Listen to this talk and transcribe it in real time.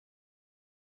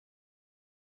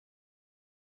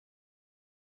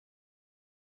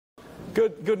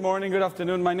Good morning, good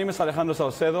afternoon. My name is Alejandro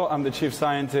Saucedo. I'm the Chief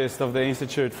Scientist of the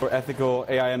Institute for Ethical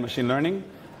AI and Machine Learning.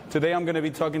 Today I'm going to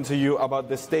be talking to you about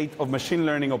the state of machine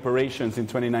learning operations in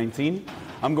 2019.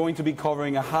 I'm going to be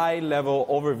covering a high-level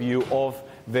overview of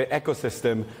the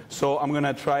ecosystem. So I'm going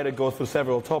to try to go through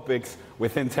several topics.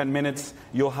 Within 10 minutes,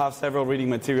 you'll have several reading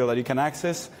material that you can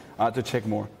access to check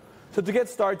more. So to get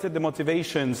started, the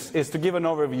motivations is to give an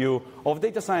overview of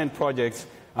data science projects,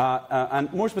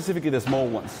 and more specifically the small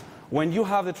ones. When you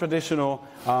have the traditional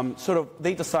sort of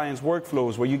data science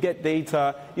workflows where you get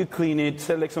data, you clean it,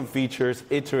 select some features,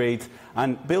 iterate,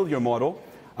 and build your model.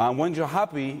 When you're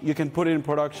happy, you can put it in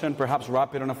production, perhaps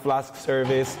wrap it on a Flask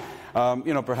service,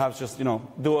 perhaps just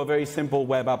do a very simple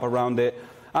web app around it.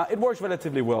 It works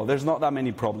relatively well. There's not that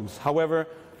many problems. However,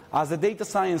 as the data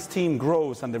science team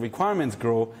grows and the requirements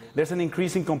grow, there's an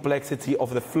increasing complexity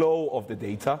of the flow of the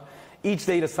data. Each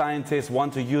data scientist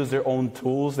wants to use their own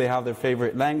tools. They have their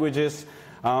favorite languages.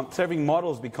 Serving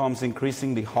models becomes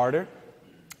increasingly harder.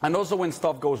 And also when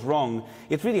stuff goes wrong,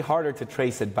 it's really harder to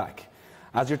trace it back.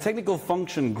 As your technical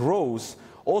function grows,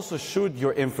 also should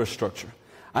your infrastructure.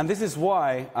 And this is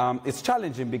why it's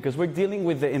challenging, because we're dealing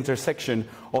with the intersection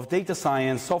of data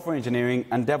science, software engineering,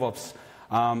 and DevOps,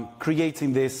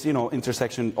 creating this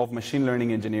intersection of machine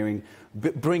learning engineering,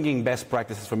 bringing best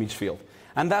practices from each field.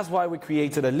 And that's why we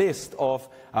created a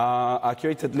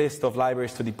curated list of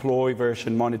libraries to deploy,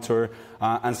 version, monitor,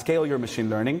 and scale your machine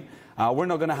learning. We're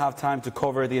not going to have time to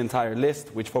cover the entire list,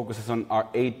 which focuses on our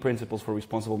 8 principles for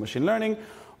responsible machine learning.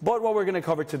 But what we're going to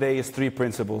cover today is 3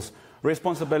 principles: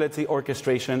 responsibility,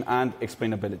 orchestration, and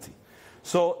explainability.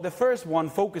 So the first one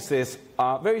focuses,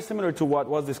 very similar to what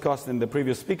was discussed in the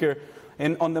previous speaker,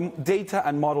 on the data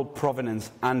and model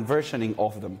provenance and versioning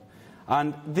of them.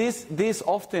 And this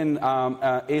often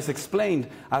is explained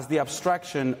as the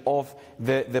abstraction of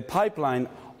the pipeline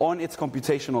on its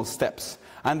computational steps.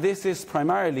 And this is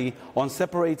primarily on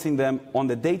separating them on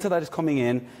the data that is coming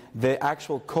in, the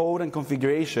actual code and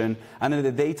configuration, and then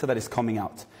the data that is coming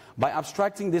out. By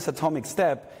abstracting this atomic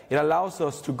step, it allows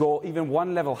us to go even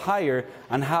one level higher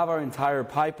and have our entire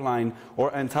pipeline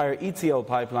or entire ETL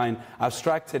pipeline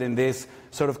abstracted in this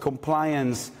sort of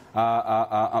compliance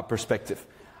perspective.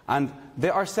 And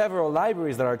there are several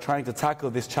libraries that are trying to tackle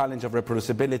this challenge of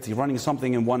reproducibility, running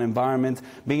something in one environment,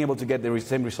 being able to get the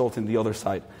same result in the other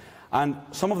side. And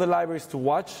some of the libraries to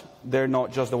watch, they're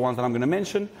not just the ones that I'm going to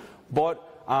mention, but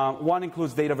one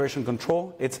includes data version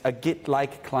control. It's a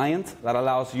Git-like client that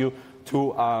allows you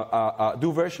to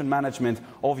do version management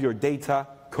of your data,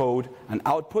 code, and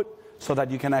output so that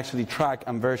you can actually track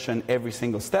and version every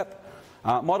single step.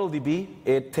 ModelDB,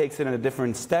 it takes it in a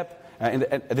different step, in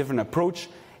a different approach.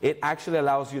 It actually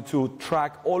allows you to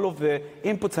track all of the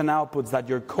inputs and outputs that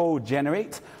your code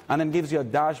generates, and then gives you a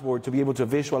dashboard to be able to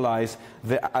visualize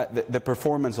the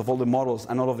performance of all the models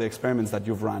and all of the experiments that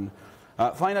you've run.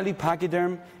 Finally,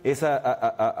 Pachyderm is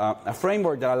a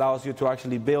framework that allows you to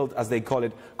actually build, as they call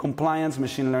it, compliance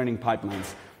machine learning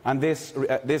pipelines. And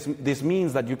this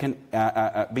means that you can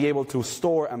be able to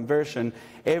store and version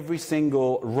every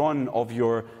single run of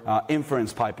your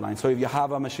inference pipeline. So if you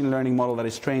have a machine learning model that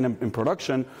is trained in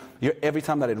production, every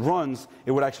time that it runs,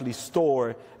 it would actually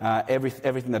store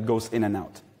everything that goes in and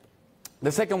out.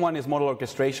 The second one is model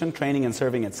orchestration, training and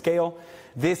serving at scale.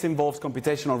 This involves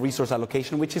computational resource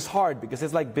allocation, which is hard because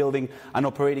it's like building an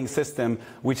operating system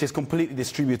which is completely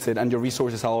distributed and your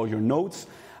resources are all your nodes.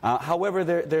 However,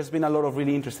 there's been a lot of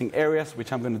really interesting areas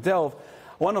which I'm going to delve.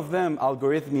 One of them,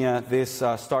 Algorithmia, this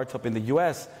startup in the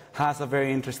US, has a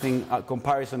very interesting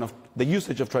comparison of the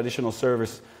usage of traditional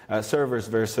servers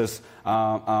versus their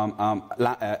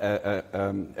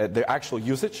actual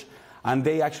usage. And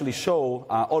they actually show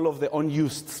all of the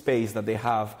unused space that they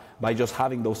have by just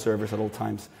having those servers at all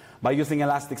times. By using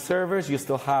elastic servers, you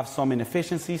still have some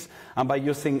inefficiencies. And by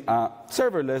using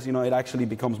serverless, it actually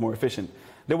becomes more efficient.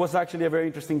 There was actually a very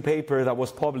interesting paper that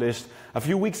was published a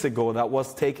few weeks ago that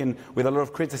was taken with a lot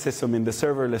of criticism in the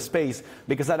serverless space,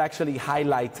 because that actually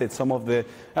highlighted some of the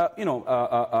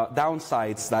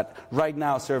downsides that right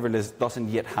now serverless doesn't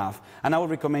yet have. And I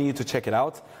would recommend you to check it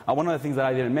out. One of the things that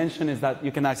I didn't mention is that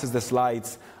you can access the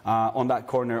slides on that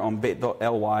corner on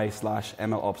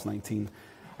bit.ly/MLOps19.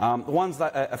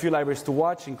 A few libraries to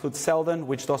watch include Seldon,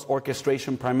 which does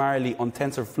orchestration primarily on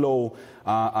TensorFlow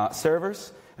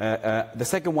servers. The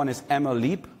second one is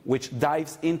MLLeap, which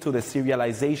dives into the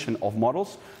serialization of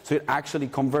models. So it actually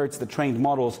converts the trained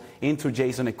models into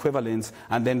JSON equivalents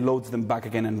and then loads them back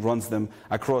again and runs them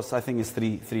across, I think it's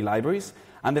three libraries.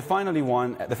 And the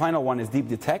final one is Deep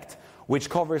Detect, which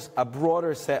covers a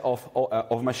broader set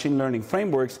of machine learning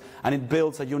frameworks, and it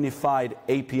builds a unified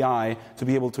API to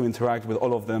be able to interact with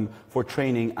all of them for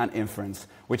training and inference,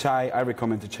 which I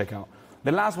recommend to check out.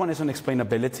 The last one is on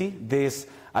explainability. This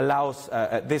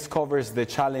covers the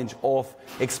challenge of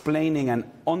explaining and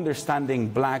understanding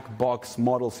black box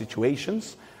model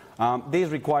situations. This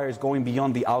requires going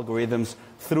beyond the algorithms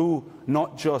through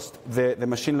not just the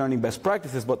machine learning best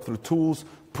practices, but through tools,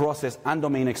 process, and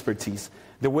domain expertise.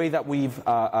 The way that we've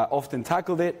often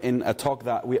tackled it in a talk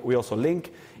that we also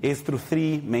link is through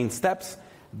 3 main steps: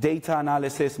 data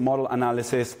analysis, model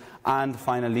analysis, and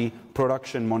finally,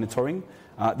 production monitoring.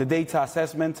 The data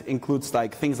assessment includes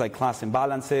things like class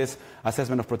imbalances,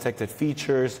 assessment of protected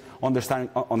features,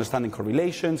 understanding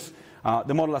correlations.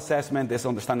 The model assessment is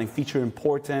understanding feature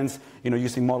importance,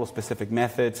 using model-specific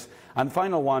methods. And the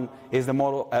final one is the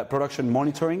model production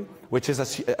monitoring, which is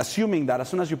assuming that as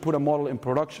soon as you put a model in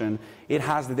production, it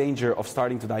has the danger of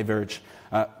starting to diverge,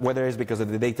 whether it's because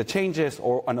of the data changes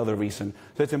or another reason.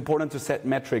 So it's important to set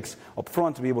metrics up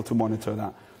front to be able to monitor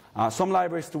that. Some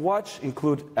libraries to watch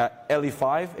include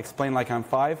LE5, Explain Like I'm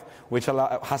 5, which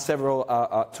has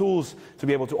several tools to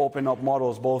be able to open up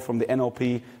models both from the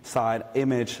NLP side,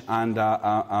 image, and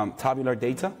tabular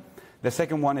data. The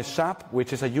second one is SHAP,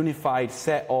 which is a unified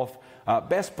set of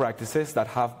best practices that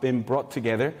have been brought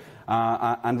together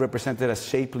and represented as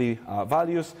shapely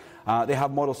values. They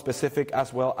have model-specific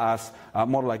as well as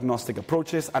model-agnostic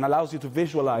approaches, and allows you to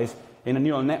visualize in a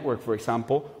neural network, for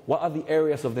example, what are the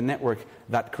areas of the network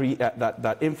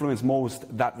that influence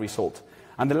most that result.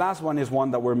 And the last one is one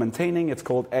that we're maintaining. It's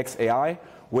called XAI,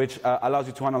 which allows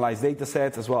you to analyze data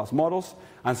sets as well as models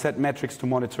and set metrics to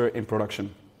monitor in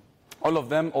production. All of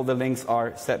them, all the links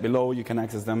are set below. You can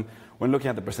access them when looking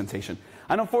at the presentation.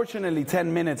 And unfortunately,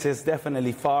 10 minutes is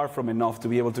definitely far from enough to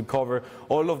be able to cover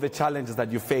all of the challenges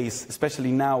that you face,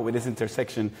 especially now with this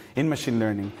intersection in machine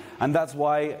learning. And that's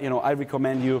why I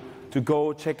recommend you to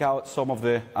go check out some of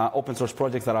the open source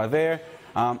projects that are there.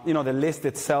 The list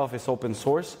itself is open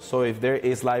source, so if there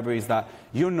is libraries that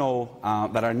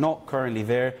that are not currently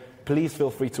there, please feel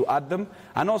free to add them,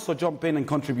 and also jump in and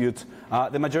contribute.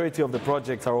 The majority of the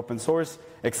projects are open source,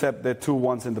 except the 2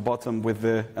 ones in the bottom with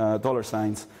the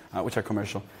 $signs, which are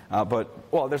commercial. But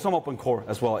there's some open core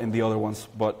as well in the other ones,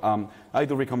 but I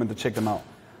do recommend to check them out.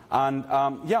 And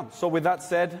so with that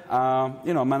said,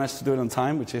 I managed to do it on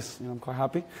time, which is, I'm quite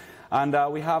happy. And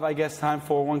we have, I guess, time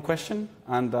for one question.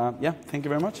 And thank you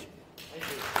very much.